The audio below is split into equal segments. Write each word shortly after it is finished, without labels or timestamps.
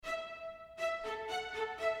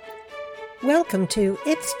Welcome to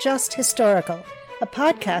It's Just Historical, a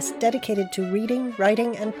podcast dedicated to reading,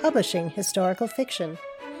 writing, and publishing historical fiction.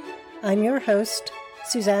 I'm your host,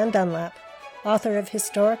 Suzanne Dunlap, author of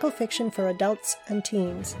historical fiction for adults and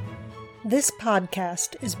teens. This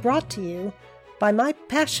podcast is brought to you by my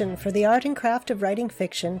passion for the art and craft of writing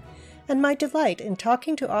fiction and my delight in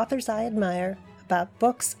talking to authors I admire about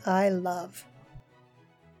books I love.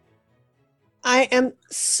 I am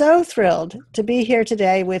so thrilled to be here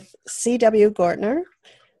today with C.W. Gortner,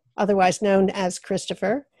 otherwise known as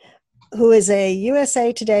Christopher, who is a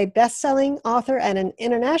USA Today best-selling author and an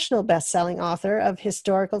international best-selling author of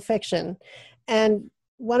historical fiction, and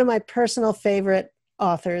one of my personal favorite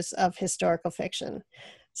authors of historical fiction.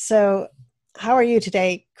 So, how are you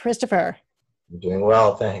today, Christopher? I'm doing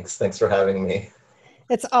well, thanks. Thanks for having me.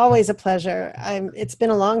 It's always a pleasure. It's been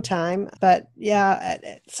a long time, but yeah.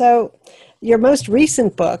 So your most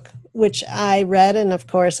recent book, which I read and of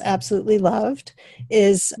course absolutely loved,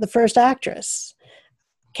 is The First Actress.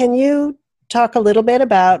 Can you talk a little bit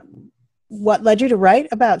about what led you to write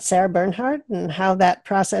about Sarah Bernhardt and how that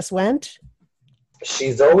process went?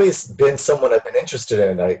 She's always been someone I've been interested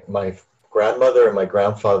in. My grandmother and my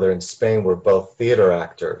grandfather in Spain were both theater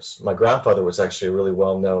actors. My grandfather was actually a really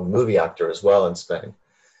well-known movie actor as well in Spain.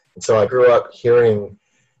 And so I grew up hearing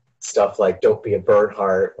stuff like Don't Be a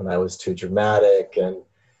Bernhardt when I was too dramatic. And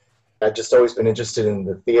I've just always been interested in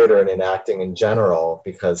the theater and in acting in general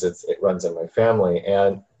because it runs in my family.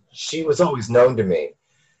 And she was always known to me.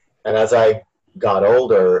 And as I got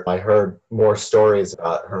older, I heard more stories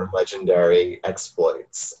about her legendary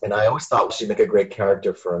exploits. And I always thought she'd make a great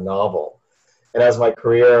character for a novel. And as my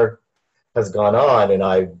career has gone on and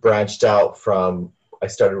I branched out I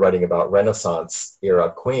started writing about Renaissance era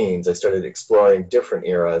queens, I started exploring different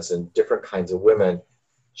eras and different kinds of women.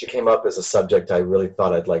 She came up as a subject I really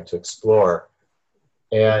thought I'd like to explore.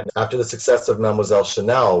 And after the success of Mademoiselle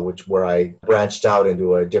Chanel, where I branched out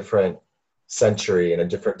into a different century and a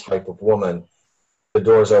different type of woman, the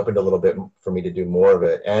doors opened a little bit for me to do more of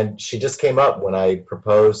it. And she just came up when I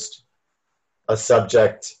proposed a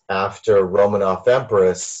subject after Romanoff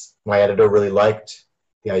Empress. My editor really liked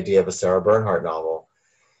the idea of a Sarah Bernhardt novel.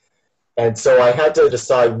 And so I had to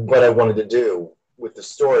decide what I wanted to do with the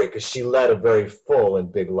story because she led a very full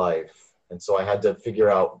and big life. And so I had to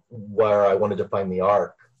figure out where I wanted to find the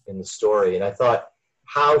arc in the story. And I thought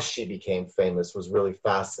how she became famous was really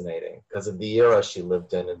fascinating because of the era she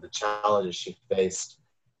lived in and the challenges she faced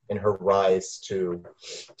in her rise to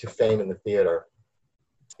fame in the theater.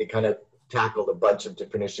 It kind of tackled a bunch of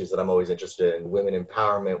different issues that I'm always interested in: women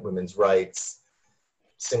empowerment, women's rights,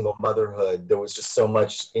 single motherhood. There was just so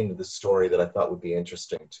much into the story that I thought would be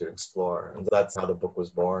interesting to explore. And that's how the book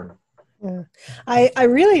was born. Yeah. I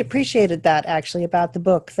really appreciated that, actually, about the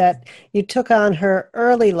book, that you took on her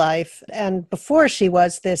early life and before she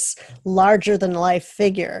was this larger-than-life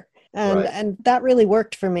figure. And that really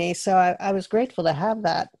worked for me, so I was grateful to have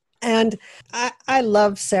that. And I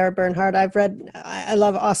love Sarah Bernhardt. I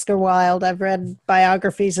love Oscar Wilde. I've read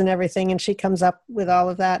biographies and everything, and she comes up with all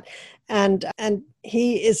of that. And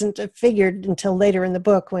he isn't figured until later in the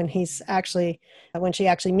book when she actually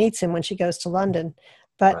meets him when she goes to London.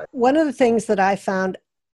 But one of the things that I found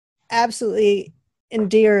absolutely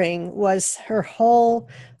endearing was her whole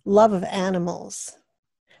love of animals.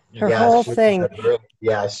 Her whole thing.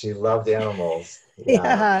 Yeah, she loved animals.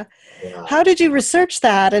 Yeah. How did you research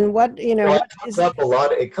that? And what, Well,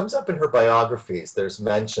 it comes up in her biographies. There's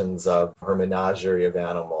mentions of her menagerie of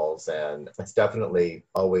animals, and it's definitely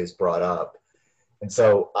always brought up. And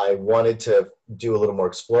so I wanted to do a little more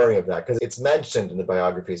exploring of that because it's mentioned in the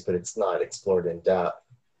biographies, but it's not explored in depth.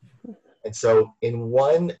 And so in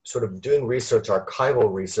one sort of doing research,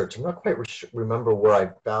 archival research, I'm not quite remember where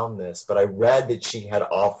I found this, but I read that she had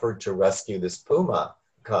offered to rescue this puma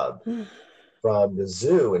cub from the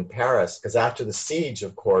zoo in Paris, because after the siege,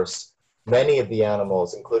 of course, many of the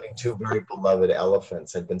animals, including two very beloved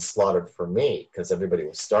elephants, had been slaughtered for meat because everybody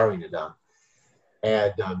was starving to death.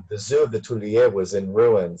 And the zoo of the Tuileries was in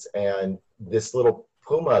ruins, and this little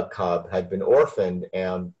puma cub had been orphaned,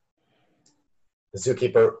 and the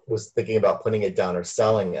zookeeper was thinking about putting it down or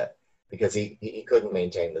selling it because he couldn't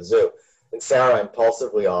maintain the zoo. And Sarah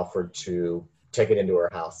impulsively offered to take it into her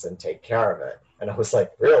house and take care of it. And I was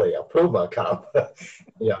like, really, a puma cub?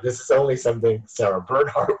 This is only something Sarah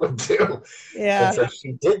Bernhardt would do. Yeah. And so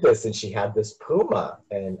she did this, and she had this puma.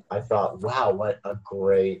 And I thought, wow, what a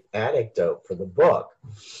great anecdote for the book.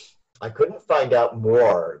 I couldn't find out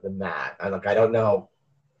more than that. I don't know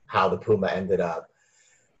how the puma ended up,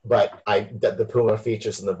 but the puma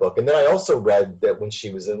features in the book. And then I also read that when she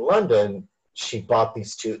was in London, she bought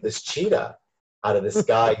this cheetah out of this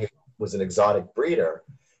guy was an exotic breeder,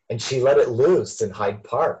 and she let it loose in Hyde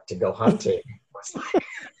Park to go hunting. I was like,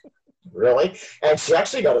 really? And she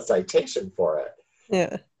actually got a citation for it,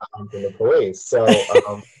 Yeah. from the police. So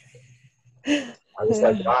I was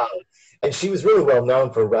like, wow. And she was really well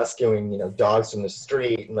known for rescuing, dogs from the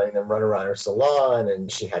street and letting them run around her salon.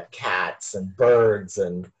 And she had cats and birds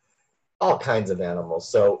and all kinds of animals.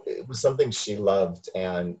 So it was something she loved.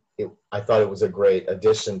 And I thought it was a great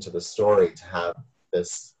addition to the story to have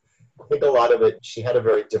this. I think a lot of it, she had a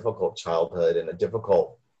very difficult childhood and a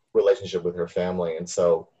difficult relationship with her family. And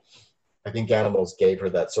so I think animals gave her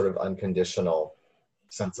that sort of unconditional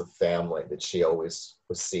sense of family that she always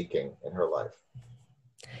was seeking in her life.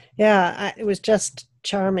 Yeah, it was just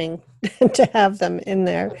charming to have them in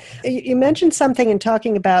there. You mentioned something in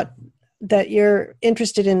talking about that you're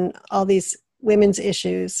interested in all these women's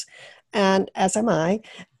issues, and as am I.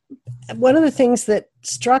 One of the things that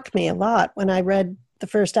struck me a lot when I read The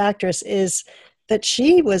First Actress is that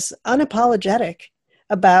she was unapologetic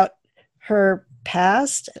about her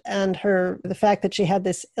past and the fact that she had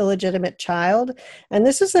this illegitimate child. And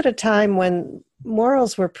this was at a time when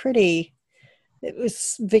morals were pretty, it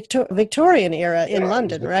was Victorian era in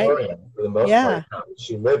London, Victorian, right? for the most part.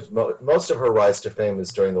 She lived, most of her rise to fame is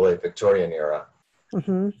during the late Victorian era.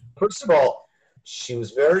 Mm-hmm. First of all, she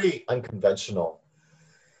was very unconventional.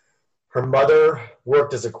 Her mother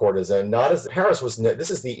worked as a courtesan, this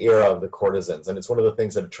is the era of the courtesans, and it's one of the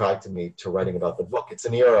things that attracted me to writing about the book. It's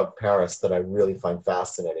an era of Paris that I really find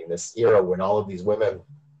fascinating, this era when all of these women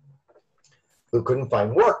who couldn't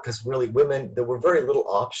find work, because really there were very little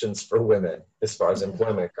options for women as far as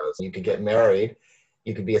employment goes. You could get married,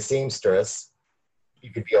 you could be a seamstress,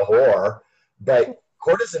 you could be a whore, but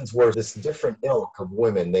courtesans were this different ilk of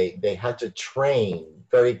women. They had to train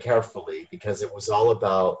very carefully because it was all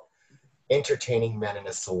about entertaining men in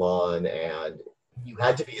a salon, and you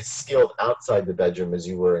had to be as skilled outside the bedroom as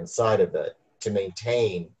you were inside of it to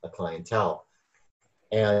maintain a clientele.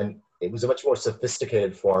 And it was a much more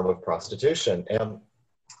sophisticated form of prostitution. And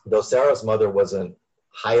though Sarah's mother wasn't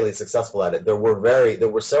highly successful at it, there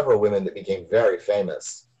were several women that became very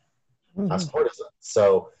famous as courtesans.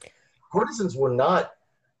 So courtesans were not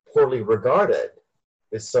poorly regarded.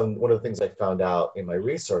 One of the things I found out in my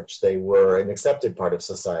research, they were an accepted part of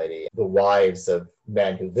society. The wives of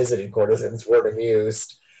men who visited courtesans weren't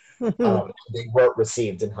amused. They weren't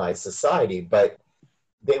received in high society, but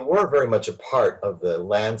they were very much a part of the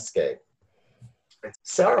landscape.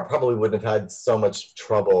 Sarah probably wouldn't have had so much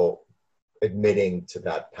trouble admitting to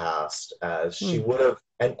that past as she would have.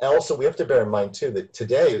 And also we have to bear in mind too, that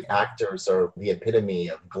today actors are the epitome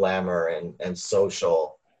of glamour and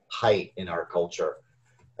social height in our culture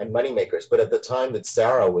and moneymakers. But at the time that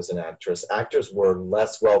Sarah was an actress, actors were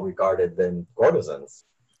less well regarded than courtesans.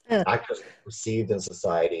 Yeah. Actors were received in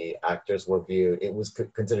society, actors were viewed, it was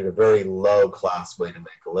considered a very low class way to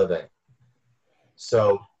make a living.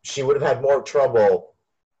 So she would have had more trouble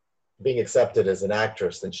being accepted as an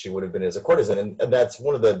actress than she would have been as a courtesan. And that's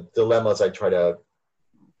one of the dilemmas I try to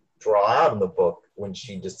draw out in the book when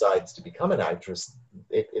she decides to become an actress.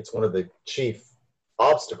 It's one of the chief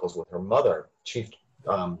obstacles with her mother, chief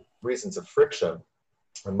reasons of friction.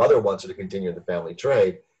 Her mother wants her to continue the family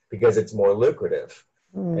trade because it's more lucrative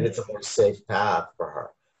and it's a more safe path for her.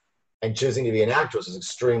 And choosing to be an actress is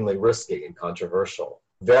extremely risky and controversial.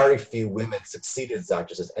 Very few women succeeded as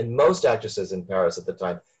actresses, and most actresses in Paris at the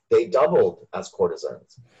time, they doubled as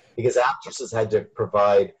courtesans because actresses had to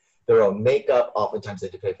provide their own makeup. Oftentimes they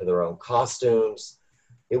had to pay for their own costumes.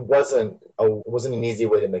 It wasn't an easy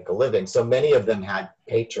way to make a living. So many of them had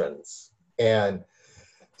patrons. And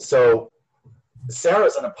so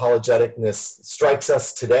Sarah's unapologeticness strikes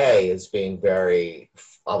us today as being very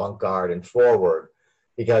avant-garde and forward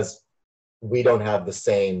because we don't have the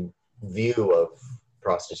same view of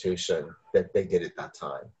prostitution that they did at that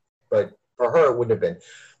time. But for her, it wouldn't have been.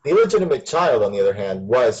 The illegitimate child, on the other hand,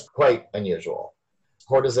 was quite unusual.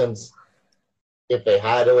 Courtesans, if they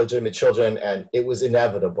had illegitimate children, and it was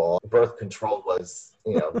inevitable, birth control was,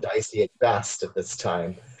 dicey at best at this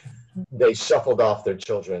time, they shuffled off their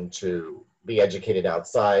children to be educated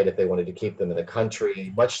outside if they wanted to keep them in the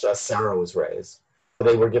country, much as Sarah was raised.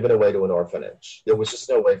 They were given away to an orphanage. There was just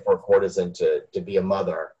no way for a courtesan to be a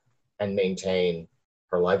mother and maintain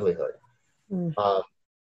her livelihood. How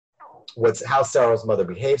Sarah's mother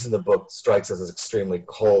behaves in the book strikes us as extremely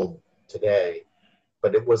cold today,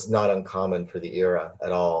 but it was not uncommon for the era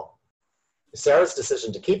at all. Sarah's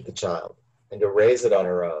decision to keep the child and to raise it on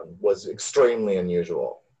her own was extremely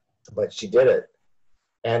unusual, but she did it.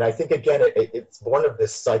 And I think, again, it's born of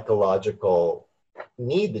this psychological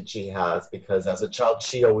need that she has because as a child,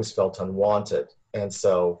 she always felt unwanted. And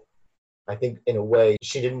so I think in a way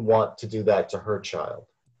she didn't want to do that to her child.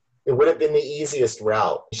 It would have been the easiest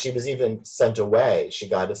route. She was even sent away. She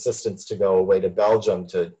got assistance to go away to Belgium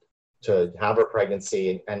to have her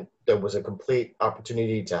pregnancy, and there was a complete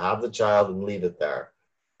opportunity to have the child and leave it there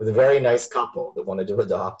with a very nice couple that wanted to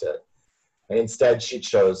adopt it. And instead she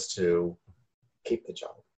chose to keep the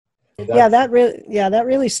child. That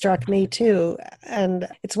really struck me too. And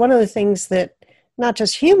it's one of the things that not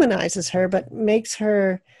just humanizes her, but makes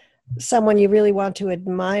her someone you really want to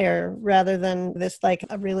admire rather than this like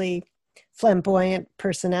a really flamboyant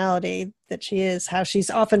personality that she is, how she's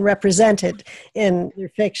often represented in your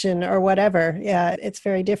fiction or whatever. Yeah, it's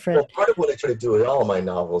very different. Well, part of what I try to do in all of my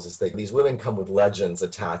novels is that these women come with legends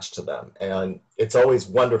attached to them, and it's always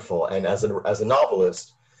wonderful. And as a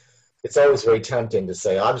novelist, it's always very tempting to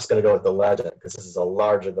say, I'm just going to go with the legend because this is a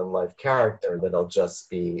larger than life character that'll just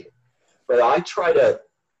be. But I try to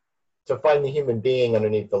find the human being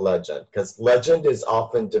underneath the legend, because legend is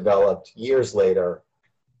often developed years later,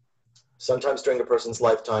 sometimes during a person's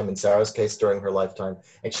lifetime, in Sarah's case during her lifetime,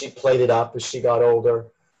 and she played it up as she got older,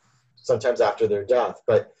 sometimes after their death,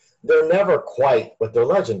 but they're never quite what their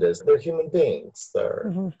legend is. They're human beings.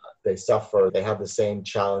 They suffer, they have the same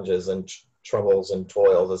challenges and troubles and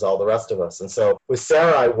toils as all the rest of us. And so with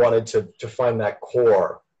Sarah, I wanted to find that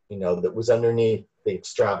core, that was underneath the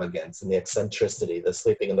extravagance and the eccentricity, the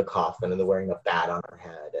sleeping in the coffin and the wearing a bat on her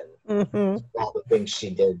head and all the things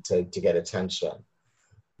she did to get attention.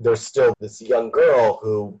 There's still this young girl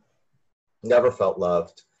who never felt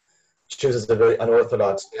loved, chooses a very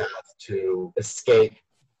unorthodox path to escape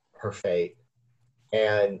her fate.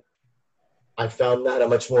 And I found that a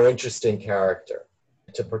much more interesting character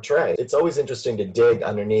to portray. It's always interesting to dig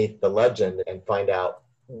underneath the legend and find out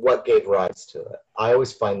what gave rise to it. I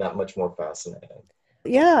always find that much more fascinating.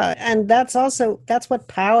 Yeah, and that's what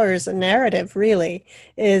powers a narrative, really,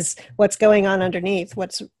 is what's going on underneath,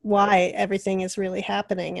 why everything is really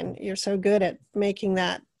happening. And you're so good at making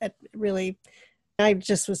that really. I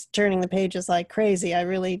just was turning the pages like crazy.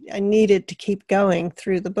 I needed to keep going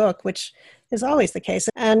through the book, which is always the case.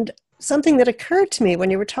 And something that occurred to me when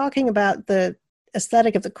you were talking about the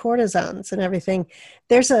aesthetic of the courtesans and everything,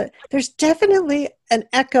 there's definitely an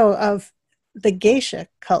echo of the geisha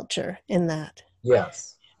culture in that.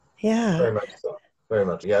 Yes. Yeah. Very much so. Very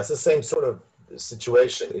much. Yeah, it's the same sort of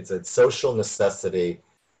situation. It's a social necessity.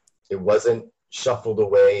 It wasn't shuffled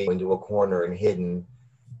away into a corner and hidden.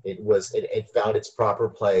 It found its proper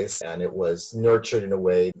place, and it was nurtured in a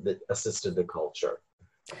way that assisted the culture.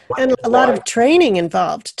 And a lot of training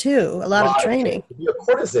involved too. A lot of training. To be a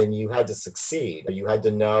courtesan, you had to succeed. You had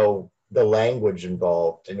to know the language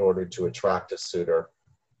involved in order to attract a suitor.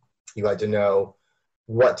 You had to know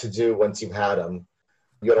what to do once you had them.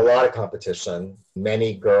 You had a lot of competition.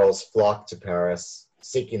 Many girls flocked to Paris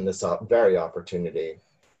seeking this very opportunity.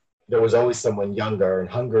 There was always someone younger and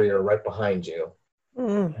hungrier right behind you.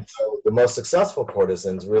 And so the most successful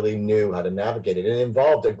courtesans really knew how to navigate it. It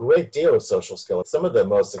involved a great deal of social skill. Some of the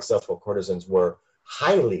most successful courtesans were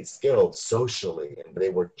highly skilled socially, and they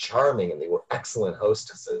were charming, and they were excellent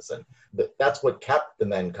hostesses, and that's what kept the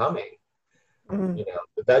men coming.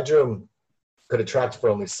 The bedroom could attract for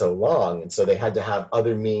only so long, and so they had to have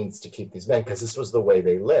other means to keep these men, because this was the way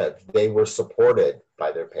they lived. They were supported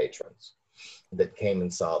by their patrons that came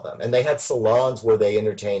and saw them. And they had salons where they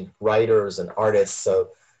entertained writers and artists.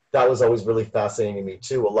 So that was always really fascinating to me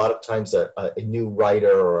too. A lot of times a new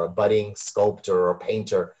writer or a budding sculptor or a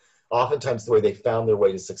painter, oftentimes the way they found their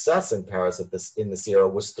way to success in Paris in this era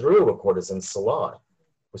was through a courtesan salon,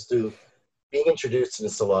 was through being introduced in a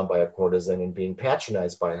salon by a courtesan and being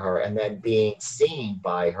patronized by her, and then being seen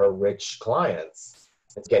by her rich clients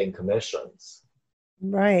and getting commissions.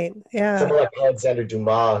 Right, yeah. Someone like Alexander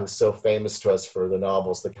Dumas, who's so famous to us for the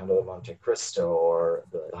novels The Count of Monte Cristo or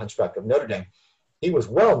The Hunchback of Notre Dame, he was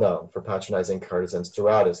well known for patronizing courtesans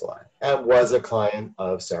throughout his life and was a client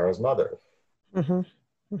of Sarah's mother. Which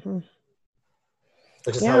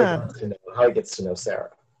is how he gets to know Sarah.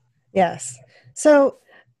 Yes. So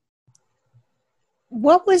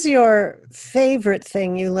what was your favorite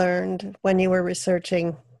thing you learned when you were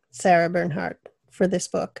researching Sarah Bernhardt for this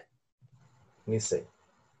book? Let me see.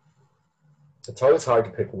 It's always hard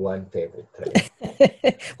to pick one favorite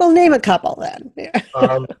thing. Well, name a couple then.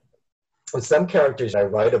 Yeah. With some characters, I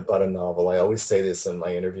write about a novel. I always say this in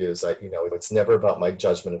my interviews. It's never about my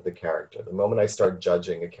judgment of the character. The moment I start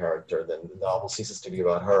judging a character, then the novel ceases to be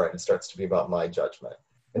about her and it starts to be about my judgment.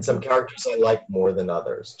 And some characters I like more than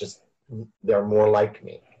others. Just they're more like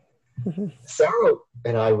me. Sarah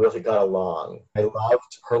and I really got along. I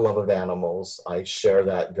loved her love of animals. I share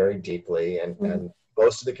that very deeply. And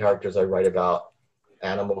most of the characters I write about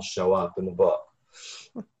animals show up in the book.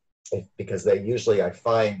 Because they usually, I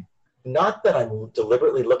find, not that I'm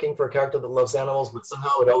deliberately looking for a character that loves animals, but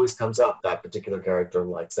somehow it always comes up, that particular character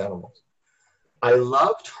likes animals. I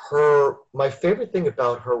loved her. My favorite thing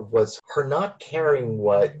about her was her not caring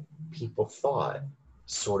what people thought,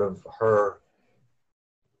 sort of her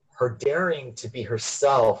daring to be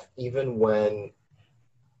herself, even when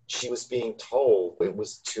she was being told it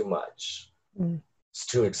was too much. It's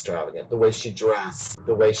too extravagant. The way she dressed,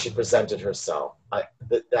 the way she presented herself,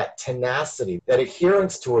 that tenacity, that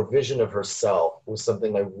adherence to her vision of herself was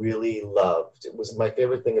something I really loved. It was my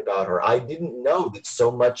favorite thing about her. I didn't know that so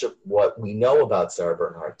much of what we know about Sarah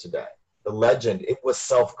Bernhardt today, the legend, it was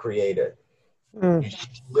self-created. And she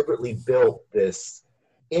deliberately built this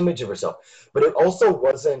image of herself, but it also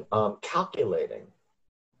wasn't calculating.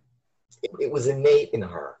 It was innate in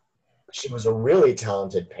her. She was a really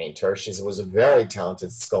talented painter. She was a very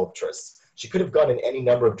talented sculptress. She could have gone in any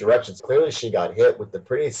number of directions. Clearly, she got hit with the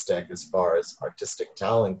pretty stick as far as artistic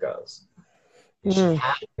talent goes. She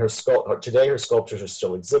had today her sculptures are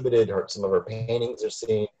still exhibited. Some of her paintings are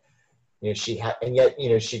seen. And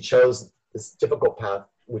yet, she chose this difficult path,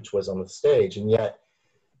 which was on the stage, and yet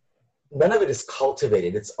none of it is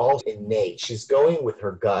cultivated. It's all innate. She's going with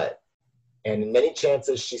her gut. And in many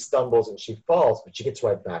chances, she stumbles and she falls, but she gets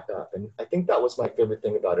right back up. And I think that was my favorite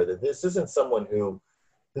thing about her, that this isn't someone who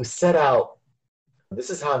set out, this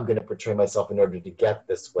is how I'm going to portray myself in order to get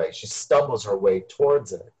this way. She stumbles her way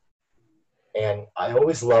towards it. And I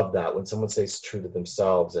always love that when someone stays true to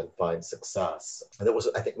themselves and finds success. And that was,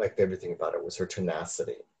 I think, my favorite thing about her was her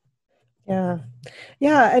tenacity. Yeah.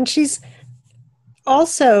 Yeah. And she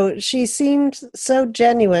seemed so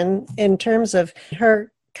genuine in terms of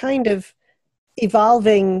her kind of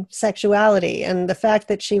evolving sexuality, and the fact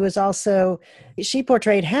that she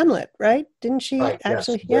portrayed Hamlet, right? Didn't she? Right,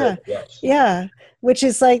 actually? yes, Yeah. Which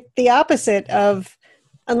is like the opposite of,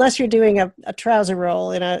 unless you're doing a trouser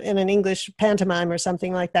role in an English pantomime or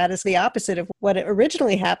something like that, is the opposite of what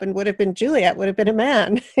originally happened. Would have been Juliet, would have been a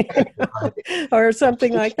man, or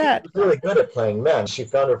something like that. She was really good at playing men. She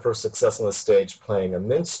found her first success on the stage playing a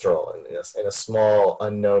minstrel in a small,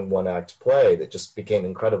 unknown one-act play that just became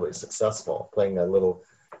incredibly successful, playing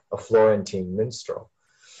a Florentine minstrel.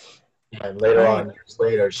 And later on, years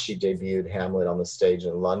later, she debuted Hamlet on the stage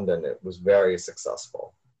in London. It was very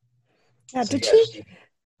successful. Yeah,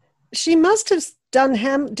 she must have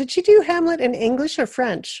done did she do Hamlet in English or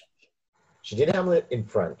French? She did Hamlet in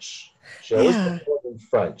French. She always performed in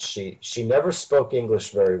French. She never spoke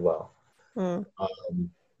English very well.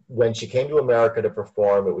 When she came to America to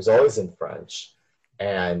perform, it was always in French,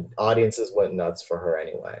 and audiences went nuts for her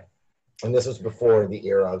anyway. And this was before the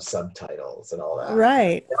era of subtitles and all that.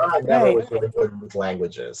 Right. I never was really good with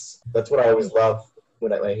languages. That's what I always love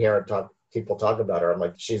when I hear people talk about her. I'm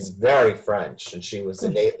like, she's very French, and she was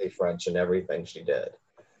innately French in everything she did.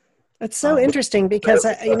 It's so interesting because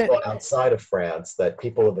outside of France, that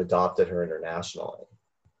people have adopted her internationally.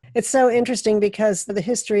 It's so interesting because the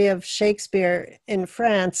history of Shakespeare in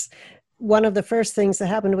France, one of the first things that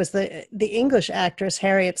happened was the English actress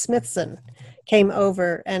Harriet Smithson came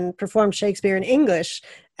over and performed Shakespeare in English,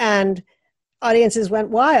 and audiences went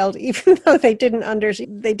wild, even though they didn't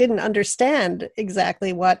understand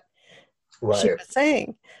exactly what she was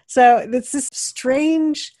saying. So it's this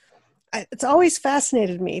strange, it's always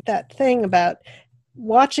fascinated me, that thing about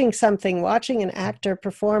watching an actor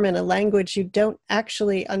perform in a language you don't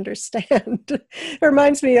actually understand. It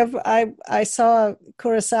reminds me of, I saw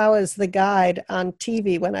Kurosawa's The Guide on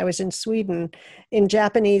TV when I was in Sweden in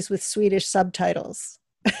Japanese with Swedish subtitles.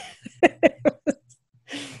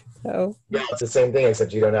 So yeah, it's the same thing,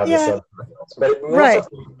 except you don't have the subtitles. But we also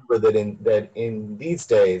remember that in these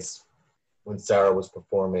days, when Sarah was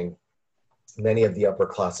performing, many of the upper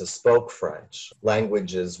classes spoke French.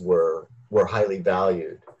 Languages were highly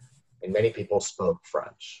valued, and many people spoke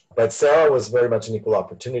French. But Sarah was very much an equal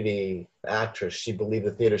opportunity actress. She believed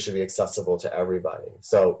the theater should be accessible to everybody.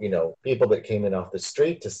 So, people that came in off the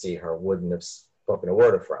street to see her wouldn't have spoken a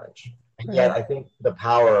word of French. And yet, I think the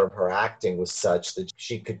power of her acting was such that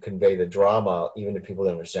she could convey the drama even to people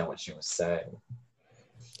that understand what she was saying.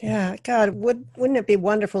 Yeah, God, wouldn't it be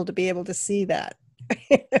wonderful to be able to see that?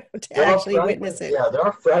 To actually witness it. Yeah, there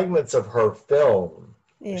are fragments of her film.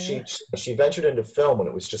 Yeah. She ventured into film when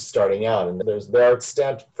it was just starting out, and there are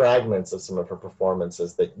extant fragments of some of her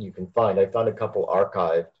performances that you can find. I found a couple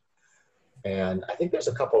archived, and I think there's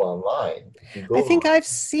a couple online. I think I've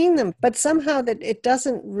seen them, but somehow that it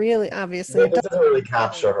doesn't really, obviously. It doesn't really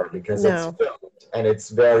capture her because it's filmed, and it's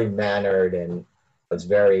very mannered, and it's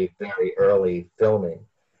very, very early filming.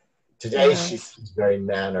 Today, she's very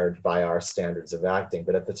mannered by our standards of acting,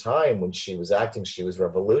 but at the time when she was acting, she was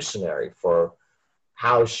revolutionary for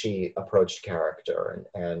how she approached character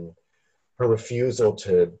and her refusal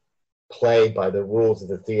to play by the rules of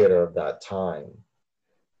the theater of that time.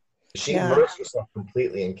 She immersed herself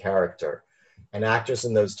completely in character, and actors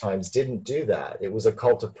in those times didn't do that. It was a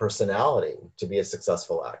cult of personality to be a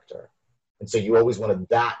successful actor. And so you always wanted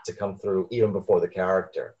that to come through even before the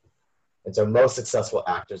character. And so most successful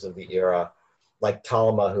actors of the era, like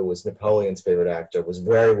Talma, who was Napoleon's favorite actor, was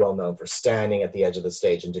very well known for standing at the edge of the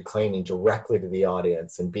stage and declaiming directly to the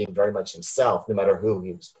audience and being very much himself, no matter who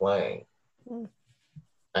he was playing.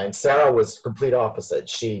 And Sarah was complete opposite.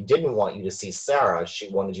 She didn't want you to see Sarah. She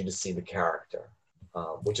wanted you to see the character,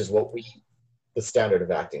 which is the standard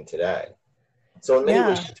of acting today. So in many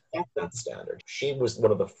ways, she took that standard. She was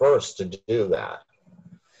one of the first to do that.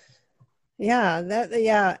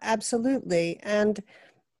 Yeah, absolutely. And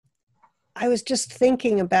I was just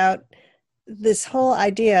thinking about this whole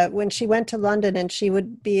idea when she went to London and she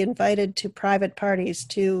would be invited to private parties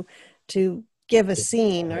to give a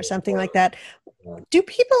scene or something like that. Do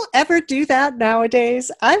people ever do that nowadays?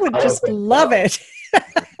 I would just love it.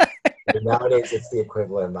 Nowadays, it's the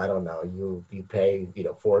equivalent. I don't know. You pay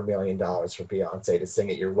 $4 million for Beyonce to sing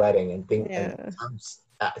at your wedding, and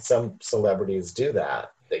some celebrities do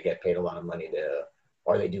that. They get paid a lot of money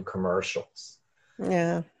or they do commercials.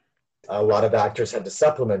 Yeah. A lot of actors had to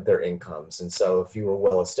supplement their incomes, and so if you were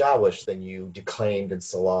well established, then you declaimed in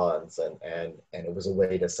salons, and it was a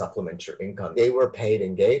way to supplement your income. They were paid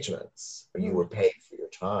engagements. You were paid for your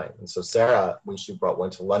time. And so Sarah, when she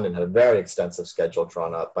went to London, had a very extensive schedule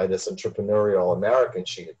drawn up by this entrepreneurial American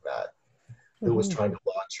she had met, who was trying to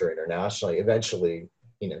launch her internationally. Eventually,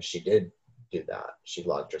 she did do that. She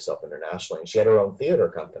launched herself internationally, and she had her own theater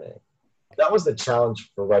company. That was the challenge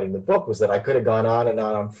for writing the book, was that I could have gone on and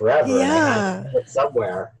on forever. Yeah. And I had to put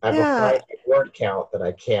somewhere. I have a finite word count that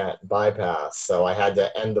I can't bypass. So I had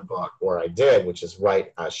to end the book where I did, which is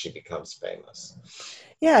right as she becomes famous.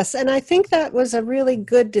 Yes, and I think that was a really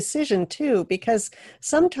good decision too, because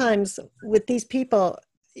sometimes with these people,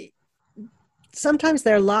 sometimes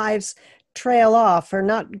their lives trail off or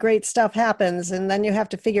not great stuff happens, and then you have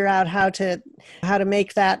to figure out how to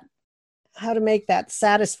make that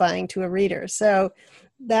satisfying to a reader. So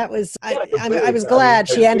that was, I was glad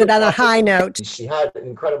she ended on a high note. She had an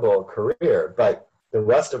incredible career, but the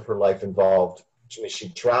rest of her life involved, she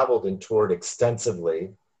traveled and toured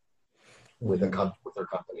extensively with her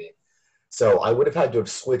company. So I would have had to have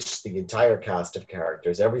switched the entire cast of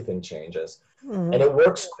characters. Everything changes. And it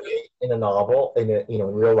works great in a novel, in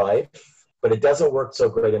real life, but it doesn't work so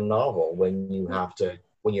great in a novel when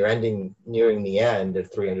you're nearing the end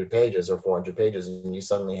of 300 pages or 400 pages, and you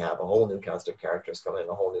suddenly have a whole new cast of characters coming in,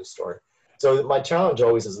 a whole new story. So my challenge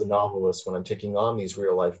always as the novelist when I'm taking on these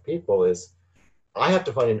real life people is I have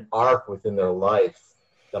to find an arc within their life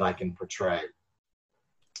that I can portray.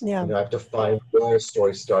 Yeah. I have to find where a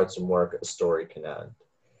story starts and where a story can end.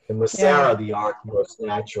 And with Sarah, the arc most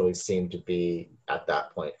naturally seemed to be at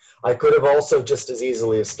that point. I could have also just as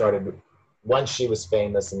easily have started once she was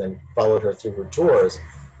famous and then followed her through her tours,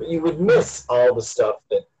 but you would miss all the stuff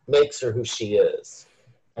that makes her who she is.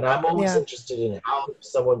 And I'm always interested in how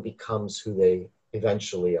someone becomes who they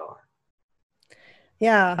eventually are.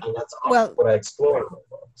 Yeah. And that's what I explore in my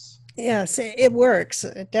books. Yes, it works.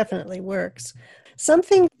 It definitely works.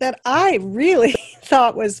 Something that I really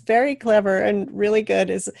thought was very clever and really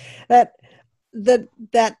good is that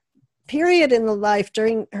that period in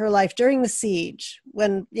during the siege,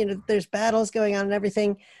 when there's battles going on and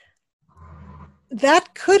everything,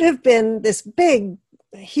 that could have been this big,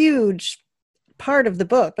 huge part of the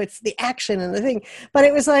book. It's the action and the thing, but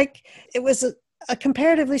it was a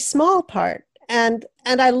comparatively small part, and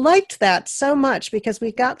I liked that so much because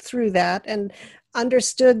we got through that and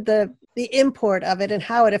understood the import of it and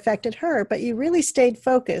how it affected her. But you really stayed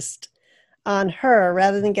focused on her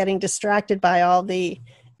rather than getting distracted by all the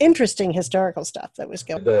interesting historical stuff that was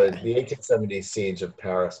going on. The 1870 siege of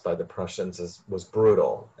Paris by the Prussians was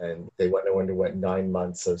brutal, and they underwent 9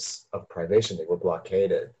 months of privation. They were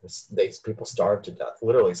blockaded. People starved to death,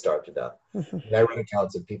 literally starved to death. And I read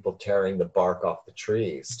accounts of people tearing the bark off the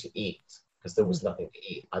trees to eat because there was nothing to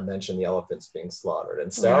eat. I mentioned the elephants being slaughtered.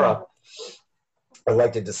 And Sarah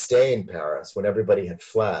elected to stay in Paris when everybody had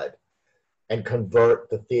fled and convert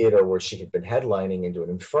the theater where she had been headlining into an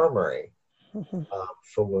infirmary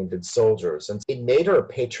for wounded soldiers. And it made her a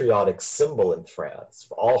patriotic symbol in France.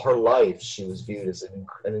 For all her life, she was viewed as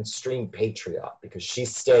an extreme patriot because she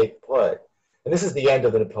stayed put. And this is the end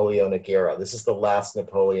of the Napoleonic era. This is the last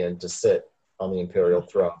Napoleon to sit on the imperial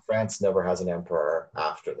throne. France never has an emperor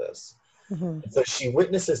after this. Mm-hmm. So she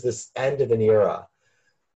witnesses this end of an era.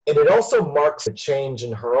 And it also marks a change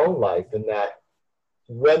in her own life in that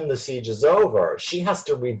when the siege is over, she has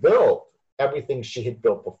to rebuild everything she had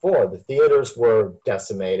built before. The theaters were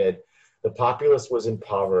decimated. The populace was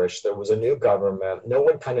impoverished. There was a new government. No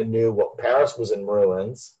one kind of knew what Paris was in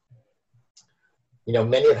ruins. You know,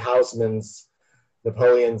 many of Haussmann's,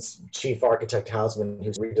 Napoleon's chief architect Haussmann,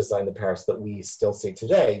 who's redesigned the Paris that we still see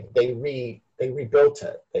today, they rebuilt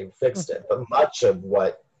it. They fixed it. But much of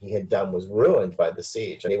what he had done was ruined by the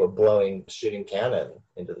siege. They were shooting cannon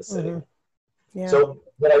into the city. Mm-hmm. Yeah. So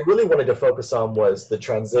what I really wanted to focus on was the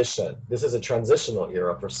transition. This is a transitional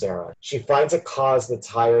era for Sarah. She finds a cause that's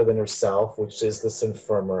higher than herself, which is this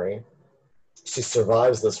infirmary. She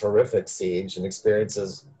survives this horrific siege and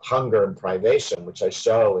experiences hunger and privation, which I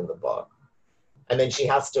show in the book. And then she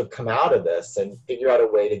has to come out of this and figure out a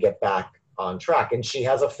way to get back on track. And she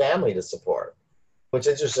has a family to support. What's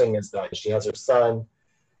interesting is that she has her son,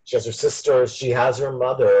 she has her sister, she has her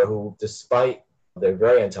mother, who, despite their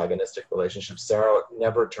very antagonistic relationship, Sarah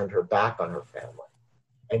never turned her back on her family.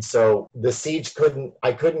 And so the siege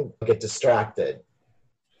I couldn't get distracted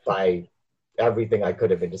by everything I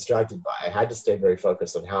could have been distracted by. I had to stay very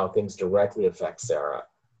focused on how things directly affect Sarah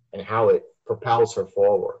and how it propels her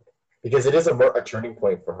forward, because it is a turning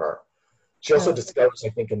point for her. She also discovers, I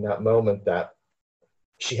think, in that moment that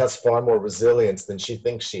she has far more resilience than she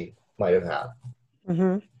thinks she might have had.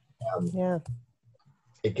 Mm-hmm.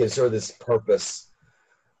 It gives her this purpose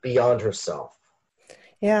beyond herself.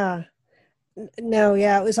 Yeah. No,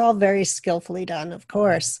 yeah, it was all very skillfully done, of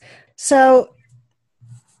course. So,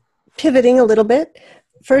 pivoting a little bit,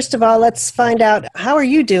 first of all, let's find out, how are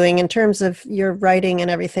you doing in terms of your writing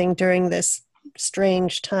and everything during this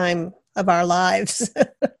strange time of our lives?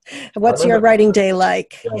 What's your writing day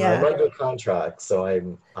like? Yeah, I'm under contract, so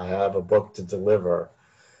I have a book to deliver.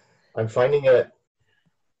 I'm finding it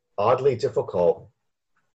oddly difficult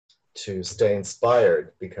to stay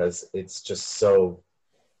inspired because it's just so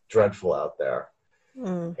dreadful out there.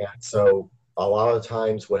 And so a lot of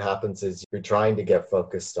times what happens is you're trying to get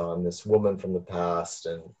focused on this woman from the past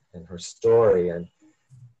and her story, and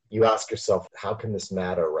you ask yourself, how can this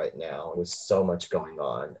matter right now with so much going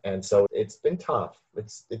on? And so it's been tough.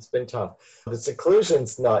 It's been tough. The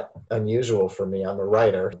seclusion's not unusual for me. I'm a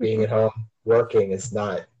writer. Being at home working is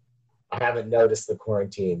not, I haven't noticed the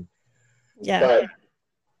quarantine.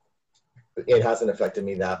 But it hasn't affected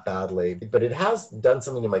me that badly. But it has done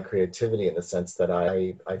something to my creativity in the sense that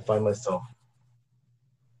I find myself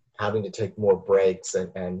having to take more breaks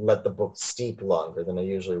and let the book steep longer than I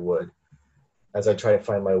usually would, as I try to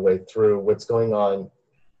find my way through what's going on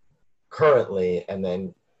currently and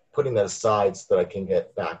then putting that aside so that I can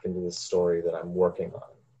get back into the story that I'm working on.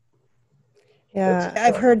 Yeah,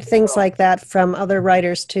 I've heard things like that from other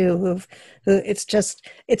writers too, who it's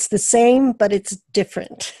the same, but it's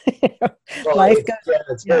different. Well,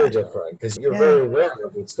 it's very different because you're very aware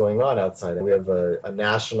of what's going on outside. We have a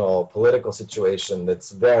national political situation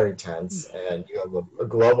that's very tense, and you have a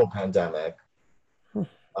global pandemic. It's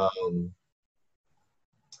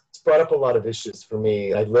brought up a lot of issues for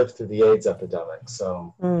me. I lived through the AIDS epidemic,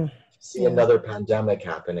 so to see another pandemic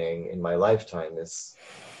happening in my lifetime is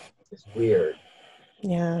weird.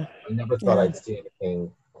 Yeah. I never thought I'd see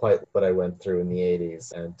anything quite what I went through in the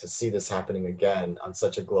 80s. And to see this happening again on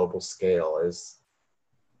such a global scale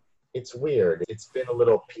it's weird. It's been a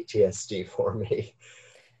little PTSD for me.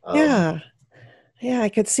 Yeah, I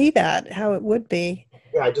could see that, how it would be.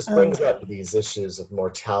 Yeah, it just brings up these issues of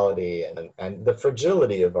mortality and the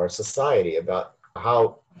fragility of our society, about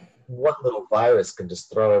how one little virus can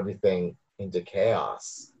just throw everything into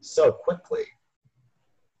chaos so quickly.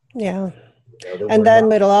 Yeah. And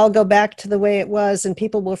then it'll all go back to the way it was, and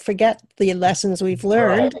people will forget the lessons we've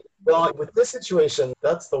learned. Right. Well, with this situation,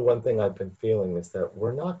 that's the one thing I've been feeling, is that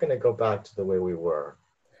we're not going to go back to the way we were.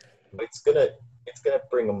 It's gonna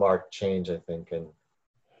bring a marked change, I think.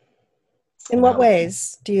 In what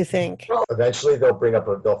ways do you think? Well, eventually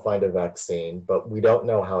they'll find a vaccine, but we don't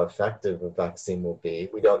know how effective a vaccine will be.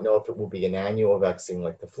 We don't know if it will be an annual vaccine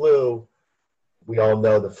like the flu. We all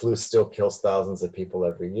know the flu still kills thousands of people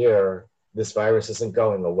every year. This virus isn't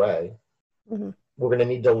going away. Mm-hmm. We're going to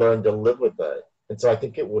need to learn to live with it. And so I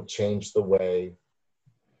think it will change the way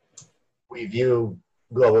we view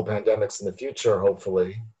global pandemics in the future,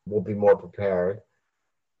 hopefully. We'll be more prepared.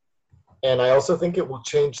 And I also think it will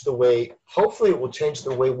change hopefully it will change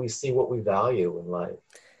the way we see what we value in life.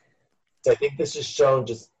 So I think this has shown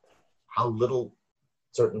just how little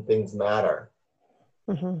certain things matter.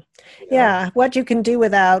 Hmm. You know, Yeah, what you can do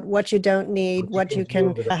without, what you don't need, what you what can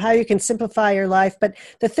you do can, with how you can simplify your life. But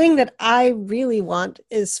the thing that I really want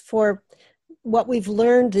is for what we've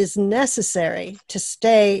learned is necessary to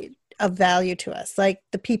stay of value to us, like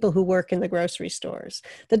the people who work in the grocery stores,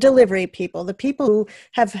 the delivery people, the people who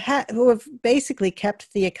who have basically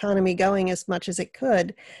kept the economy going as much as it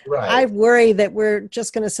could. I right. worry that we're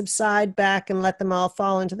just going to subside back and let them all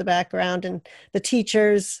fall into the background, and the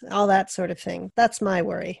teachers, all that sort of thing. That's my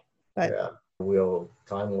worry. But Yeah.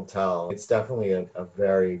 Time will tell. It's definitely a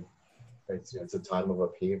very, it's a time of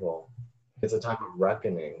upheaval. It's a time of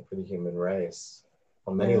reckoning for the human race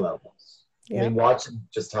on many yeah, levels. I yeah, mean, watching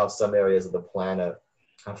just how some areas of the planet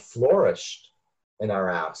have flourished in our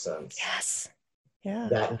absence, yes, yeah.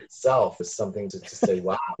 that in itself is something to say,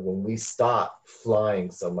 wow, when we stop flying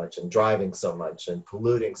so much and driving so much and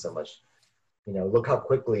polluting so much, look how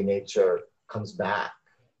quickly nature comes back.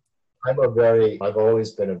 I've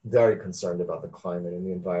always been very concerned about the climate and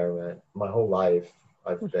the environment. My whole life,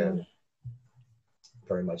 I've Hmm. been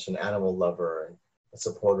very much an animal lover and a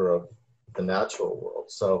supporter of the natural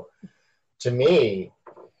world. So to me,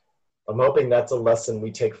 I'm hoping that's a lesson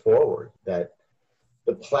we take forward, that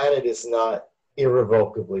the planet is not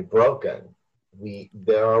irrevocably broken.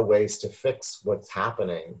 There are ways to fix what's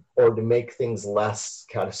happening or to make things less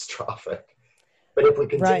catastrophic. But if we Right.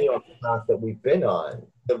 continue on the path that we've been on,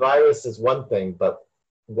 the virus is one thing, but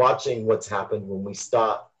watching what's happened when we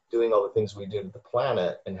stop doing all the things we do to the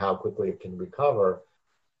planet and how quickly it can recover,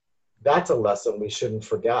 that's a lesson we shouldn't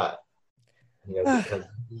forget, because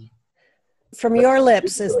From your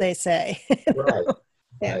lips, as they say. right,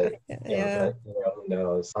 Yeah, right, yeah, but who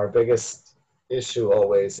knows? Our biggest issue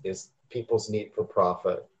always is people's need for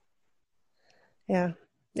profit. yeah,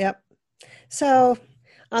 yep. So,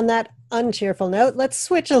 on that uncheerful note, let's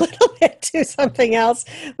switch a little bit to something else,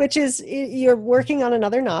 which is you're working on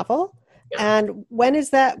another novel. Yeah. And when is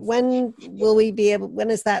that? When will we be able? When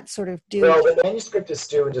is that sort of due? Well, the manuscript is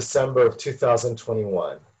due in December of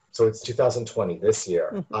 2021. So it's 2020 this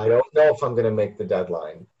year. Mhm. I don't know if I'm going to make the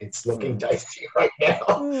deadline. It's looking Mm. dicey right now.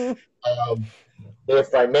 Mm. Um,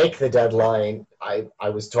 if I make the deadline, I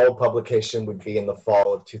was told publication would be in the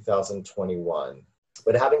fall of 2021.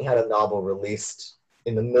 But having had a novel released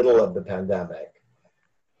in the middle of the pandemic,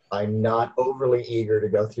 I'm not overly eager to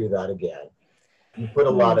go through that again. You put a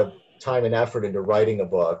lot Mm. of time and effort into writing a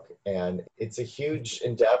book, and it's a huge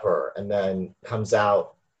endeavor, and then comes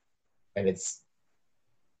out and it's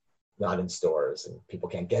not in stores and people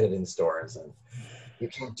can't get it in stores, and you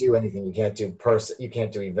can't do anything. You can't do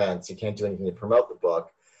events, you can't do anything to promote the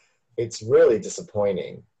book. It's really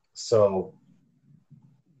disappointing. So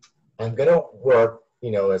I'm going to work,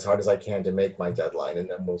 as hard as I can to make my deadline, and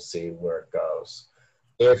then we'll see where it goes.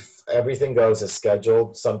 If everything goes as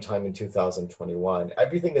scheduled sometime in 2021,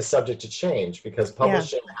 everything is subject to change because Yeah.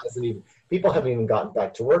 publishing people haven't even gotten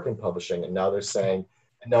back to work in publishing, and now they're saying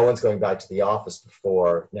no one's going back to the office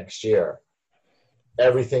before next year.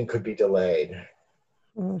 Everything could be delayed.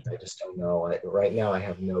 Mm. I just don't know. Right now I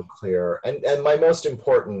have no clear, and my most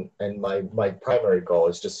important and my primary goal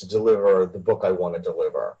is just to deliver the book I want to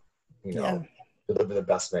deliver, Yeah. deliver the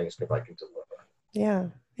best manuscript I can deliver. Yeah.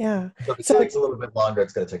 Yeah. So if it So, takes a little bit longer,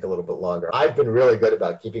 it's going to take a little bit longer. I've been really good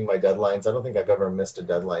about keeping my deadlines. I don't think I've ever missed a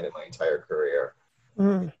deadline in my entire career.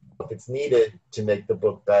 mm. If it's needed to make the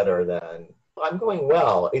book better, then I'm going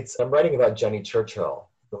well. I'm writing about Jenny Churchill,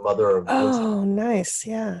 the mother of Winston, Oh, nice.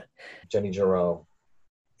 Yeah. Jenny Jerome.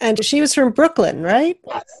 And she was from Brooklyn, right?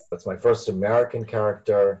 Yes, that's my first American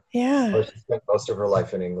character. Yeah. She spent most of her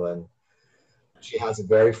life in England. She has a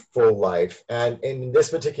very full life. And in this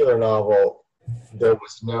particular novel, there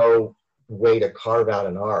was no way to carve out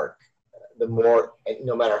an arc.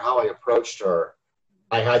 No matter how I approached her,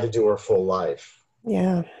 I had to do her full life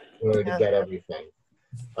Yeah. in order to Yeah. get everything.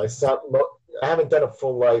 I haven't done a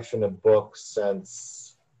full life in a book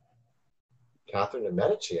since Catherine de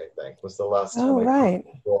Medici, I think, was the last time Oh, I covered right.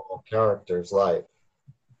 a full character's life.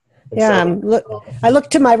 And Yeah. so, I look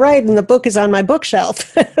to my right, and the book is on my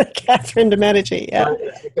bookshelf. Catherine de Medici. Yeah.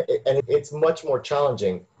 and it's much more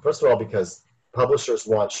challenging, first of all, because publishers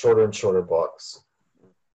want shorter and shorter books.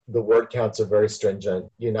 The word counts are very stringent.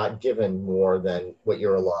 You're not given more than what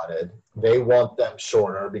you're allotted. They want them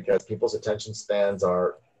shorter because people's attention spans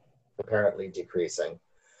are apparently decreasing.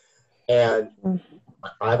 And Mm.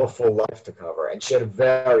 I have a full life to cover, and she had a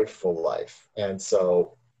very full life. And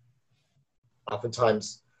so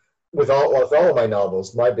oftentimes with all of my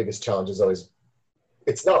novels, my biggest challenge is always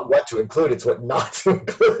it's not what to include, it's what not to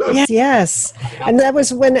include. Yes, yes. And that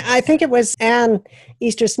was when, I think it was Anne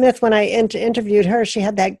Easter Smith, when I interviewed her, she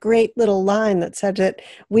had that great little line that said that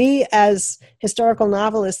we as historical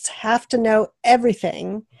novelists have to know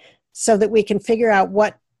everything so that we can figure out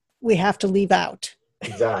what we have to leave out.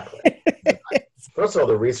 Exactly. First of all,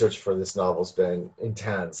 the research for this novel's been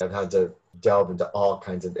intense. I've had to delve into all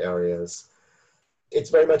kinds of areas. It's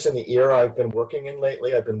very much in the era I've been working in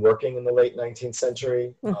lately. I've been working in the late 19th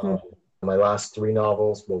century. My last 3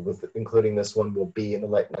 novels, including this one, will be in the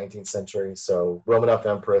late 19th century. So Romanov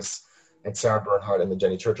Empress and Sarah Bernhardt and the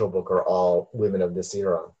Jenny Churchill book are all women of this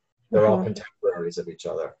era. They're all contemporaries of each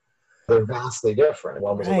other. They're vastly different.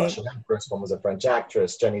 One was a Russian empress, one was a French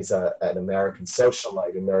actress. Jenny's an American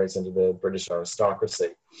socialite who marries into the British aristocracy.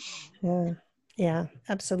 Yeah,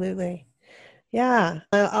 absolutely. Yeah,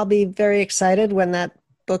 I'll be very excited when that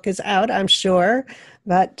book is out, I'm sure.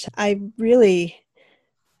 But I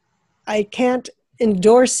can't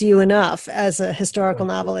endorse you enough as a historical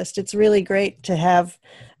novelist. It's really great to have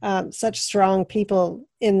such strong people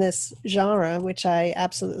in this genre, which I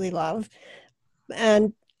absolutely love.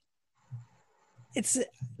 And it's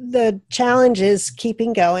the challenge is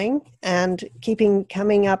keeping going and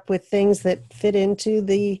coming up with things that fit into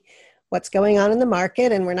what's going on in the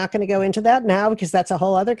market. And we're not going to go into that now because that's a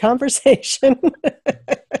whole other conversation.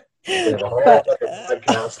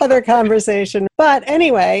 Other conversation. But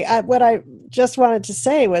anyway, what I just wanted to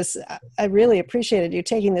say was I really appreciated you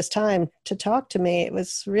taking this time to talk to me. It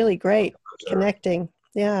was really great connecting.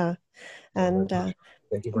 Yeah. And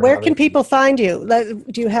where can people find you?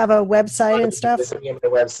 Do you have a website and stuff? Visit me on my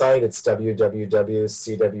website. It's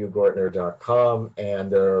www.cwgortner.com.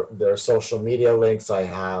 And there are social media links. I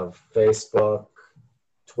have Facebook,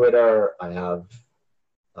 Twitter. I have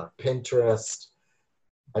Pinterest.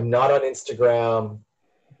 I'm not on Instagram.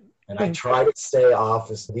 And I try to stay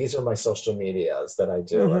off. These are my social medias that I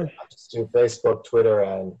do. I just do Facebook, Twitter,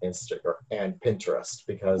 and Instagram, and Pinterest.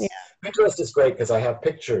 Because Pinterest is great because I have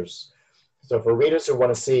pictures. So for readers who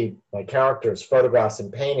want to see my characters, photographs,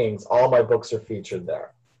 and paintings, all my books are featured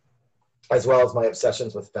there, as well as my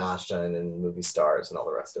obsessions with fashion and movie stars and all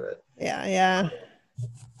the rest of it. Yeah.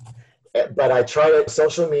 But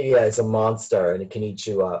social media is a monster and it can eat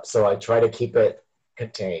you up. So I try to keep it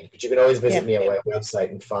contained. But you can always visit me on my website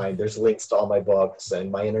and there's links to all my books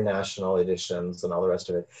and my international editions and all the rest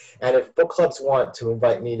of it. And if book clubs want to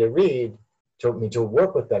invite me to read, to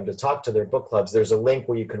work with them, to talk to their book clubs, there's a link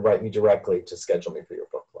where you can write me directly to schedule me for your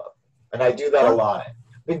book club. And I do that a lot.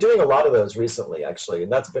 I've been doing a lot of those recently, actually,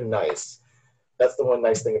 and that's been nice. That's the one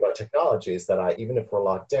nice thing about technology is that even if we're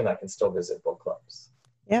locked in, I can still visit book clubs.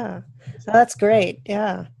 Yeah, that's great.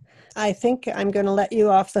 Yeah. I think I'm going to let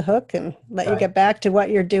you off the hook and let you get back to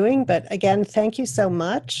what you're doing. But again, thank you so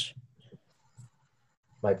much.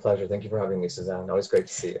 My pleasure. Thank you for having me, Suzanne. Always great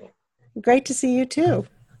to see you. Great to see you too.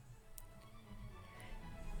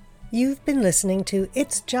 You've been listening to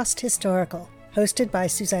It's Just Historical, hosted by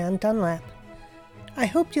Suzanne Dunlap. I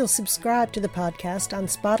hope you'll subscribe to the podcast on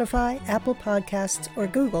Spotify, Apple Podcasts, or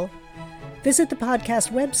Google. Visit the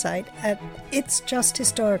podcast website at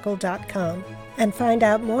itsjusthistorical.com and find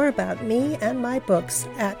out more about me and my books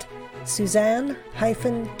at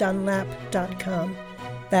suzanne-dunlap.com.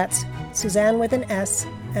 That's Suzanne with an S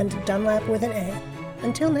and Dunlap with an A.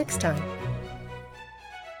 Until next time.